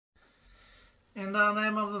In the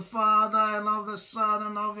name of the Father, and of the Son,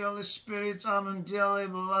 and of the Holy Spirit, amen. Dearly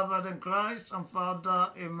beloved in Christ, and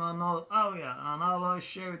Father Emmanuel Awia, and our Lord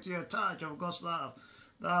share with you a touch of God's love.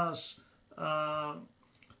 That's a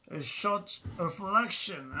short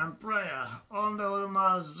reflection and prayer on the Holy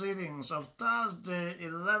Mass readings of Thursday,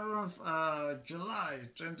 11th July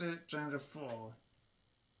 2024.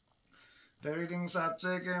 The readings are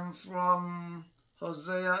taken from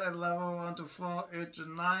Hosea 11:1-4,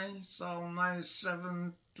 8-9, Psalm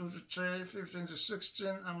 97, 2-3,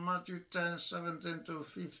 15-16, and Matthew 10,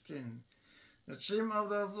 17-15. The theme of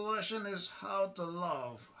the revelation is how to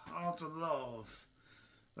love, how to love.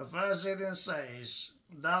 The first reading says,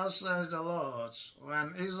 "Thus says the Lord,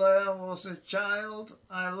 when Israel was a child,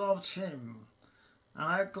 I loved him, and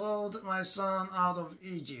I called my son out of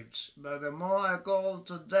Egypt. But the more I called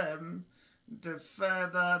to them, the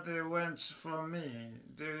further they went from me.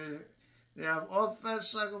 They have offered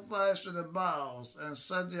sacrifice to the Baals and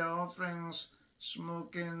set their offerings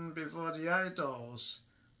smoking before the idols.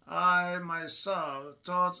 I myself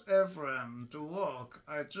taught Ephraim to walk.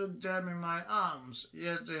 I took them in my arms,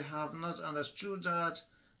 yet they have not understood that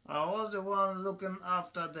I was the one looking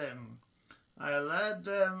after them. I led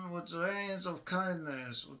them with reins of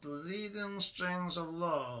kindness, with leading strings of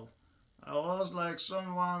love. I was like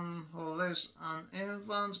someone who lifts an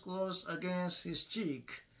infant close against his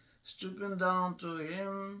cheek. Stooping down to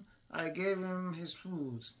him, I gave him his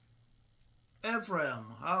food. Ephraim,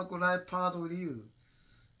 how could I part with you?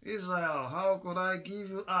 Israel, how could I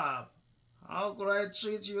give you up? How could I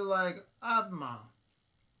treat you like Admah,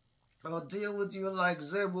 or deal with you like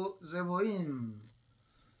Zeboim?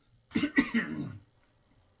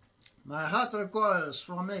 My heart recoils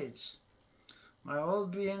from it. My whole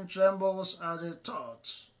being trembles at the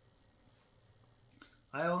thought.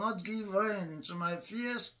 I will not give rein to my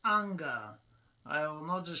fierce anger. I will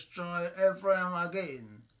not destroy Ephraim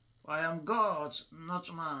again. I am God,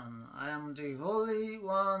 not man. I am the Holy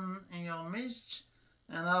One in your midst,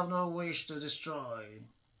 and have no wish to destroy."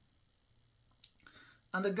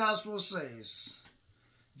 And the Gospel says,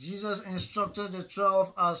 Jesus instructed the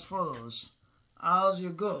 12 as follows, "As you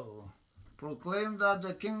go, proclaim that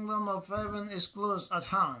the kingdom of heaven is close at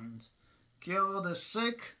hand. Cure the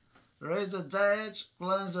sick, raise the dead,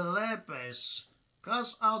 cleanse the lepers,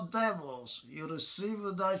 cast out devils. You receive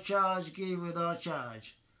without charge, give without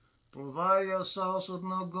charge. Provide yourselves with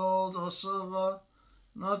no gold or silver,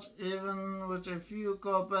 not even with a few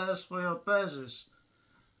coppers for your purses,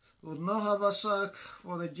 with no haversack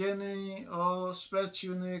for the journey, or spare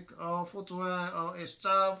tunic, or footwear, or a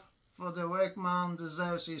staff, for the workman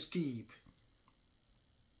deserves his keep.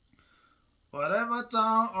 Whatever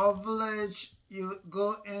town or village you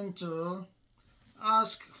go into,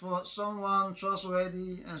 ask for someone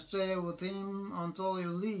trustworthy and stay with him until you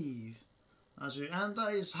leave. As you enter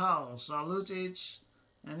his house, salute it,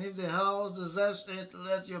 and if the house deserves it,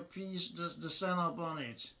 let your peace descend upon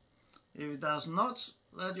it. If it does not,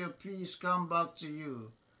 let your peace come back to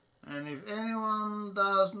you. And if anyone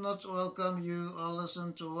does not welcome you or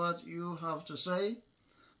listen to what you have to say,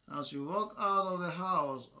 as you walk out of the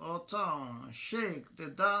house or town, shake the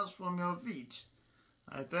dust from your feet.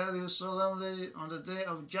 I tell you solemnly, on the day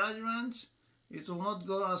of judgment, it will not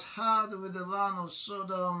go as hard with the land of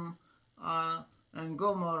Sodom and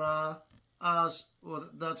Gomorrah as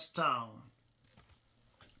with that town."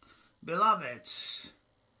 Beloved,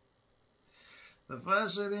 the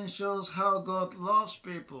first reading shows how God loves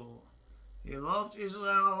people. He loved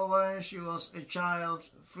Israel when she was a child,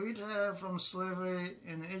 freed her from slavery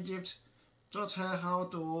in Egypt, taught her how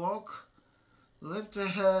to walk, lifted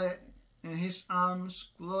her in his arms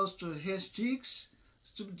close to his cheeks,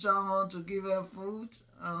 stooped down to give her food,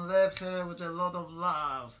 and led her with a lot of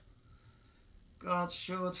love. God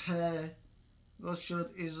showed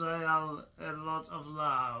Israel a lot of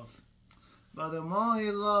love. But the more he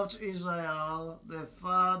loved Israel, the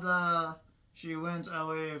farther she went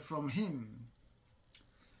away from him.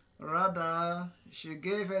 Rather, she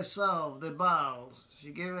gave herself to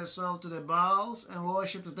the Baals and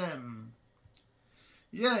worshipped them.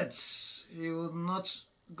 Yet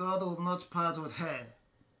God would not part with her,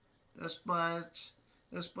 despite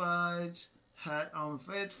her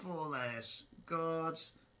unfaithfulness. God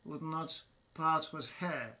would not part with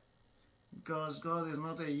her, because God is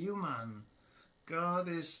not a human. God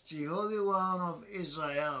is the Holy One of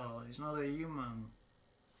Israel. He's not a human.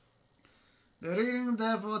 The reading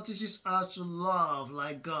therefore teaches us to love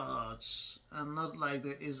like God and not like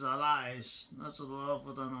the Israelites. Not to love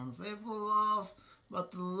with an unfaithful love,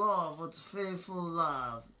 but to love with faithful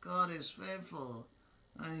love. God is faithful.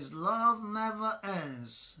 And his love never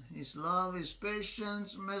ends. His love is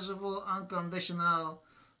patient, merciful, unconditional,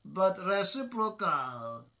 but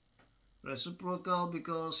reciprocal. Reciprocal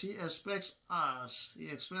because he expects us. He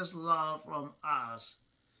expects love from us.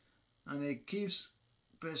 And he keeps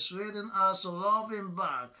persuading us to love him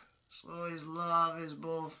back. So his love is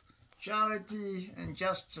both charity and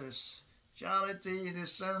justice. Charity in the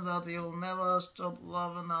sense that he'll never stop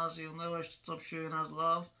loving us, he'll never stop showing us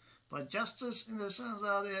love. But justice in the sense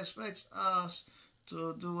that he expects us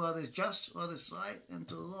to do what is just, what is right, and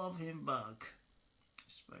to love him back. He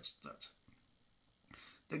expects that.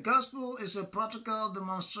 The gospel is a practical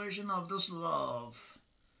demonstration of this love.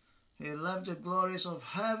 He left the glories of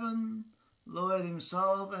heaven, lowered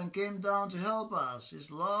himself, and came down to help us. His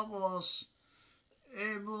love was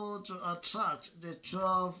able to attract the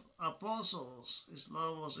 12 apostles. His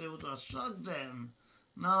love was able to attract them.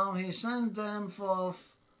 Now he sent them forth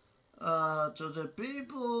to the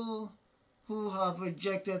people who have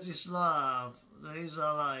rejected his love, the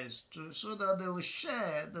Israelites, so that they will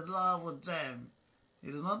share the love with them.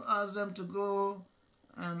 He did not ask them to go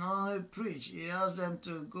and only preach. He asked them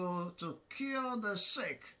to go to cure the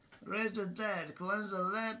sick, raise the dead, cleanse the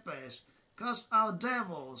lepers, cast out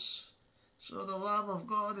devils. So the love of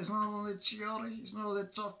God is not only theory, it's not only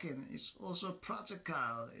talking, it's also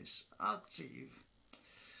practical, it's active.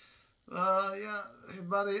 But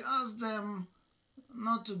he asked them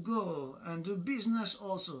not to go and do business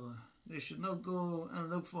also. They should not go and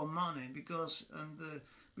look for money because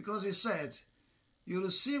he said, you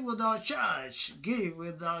receive without charge, give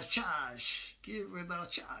without charge, give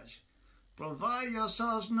without charge. Provide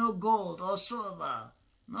yourselves no gold or silver,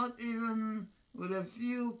 not even with a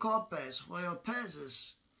few coppers for your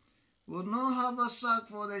purses. Would not have a sack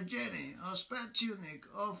for the journey, or spare tunic,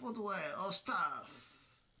 or footwear, or staff.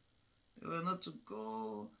 They were not to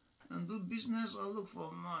go and do business or look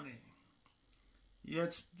for money.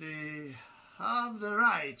 Yet they have the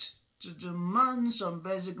right to demand some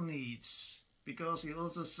basic needs, because he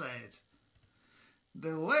also said,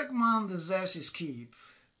 the workman deserves his keep.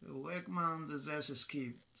 The workman deserves his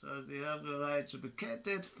keep, so they have the right to be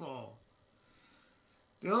catered for.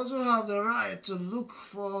 They also have the right to look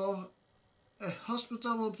for a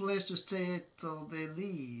hospitable place to stay till they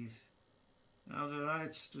leave. They have the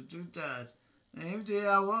right to do that. And if they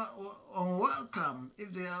are unwelcome,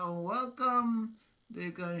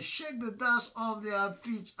 they can shake the dust off their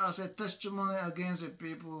feet as a testimony against the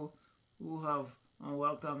people who have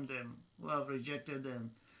unwelcomed them, who have rejected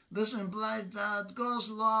them. This implies that God's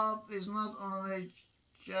love is not only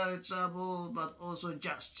charitable but also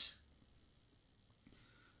just.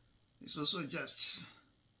 It's also just.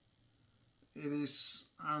 It is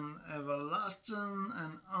an everlasting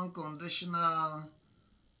and unconditional.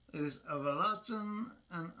 It is everlasting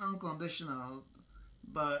and unconditional,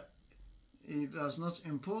 but it does not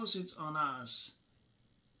impose it on us.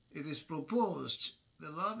 It is proposed. The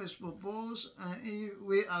love is proposed, and if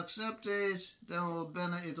we accept it, then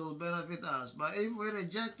it will benefit us. But if we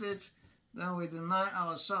reject it, then we deny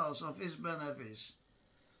ourselves of its benefits.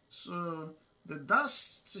 So the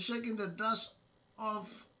dust, shaking the dust off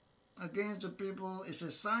against the people is a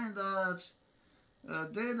sign that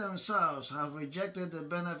they themselves have rejected the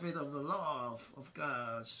benefit of the love of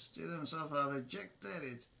God. They themselves have rejected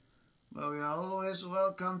it, but we are always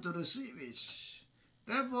welcome to receive it.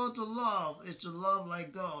 Therefore, to love is to love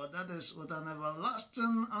like God, that is, with an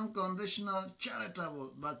everlasting, unconditional,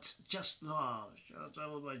 charitable, but just love.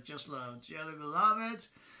 Charitable, but just love. Dearly beloved,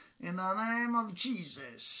 in the name of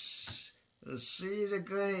Jesus, receive the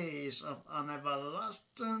grace of an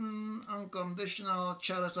everlasting, unconditional,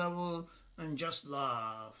 charitable, and just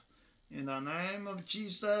love. In the name of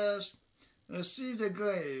Jesus, receive the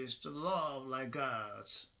grace to love like God.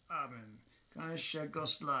 Amen. Can you share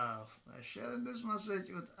God's love by sharing this message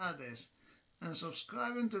with others and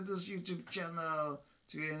subscribing to this YouTube channel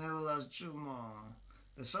to enable us to do more.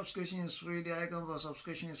 The subscription is free. The icon for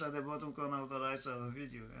subscription is at the bottom corner of the right side of the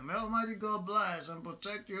video. And may Almighty God bless and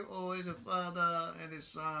protect you always, the Father and the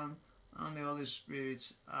Son and the Holy Spirit.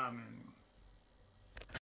 Amen.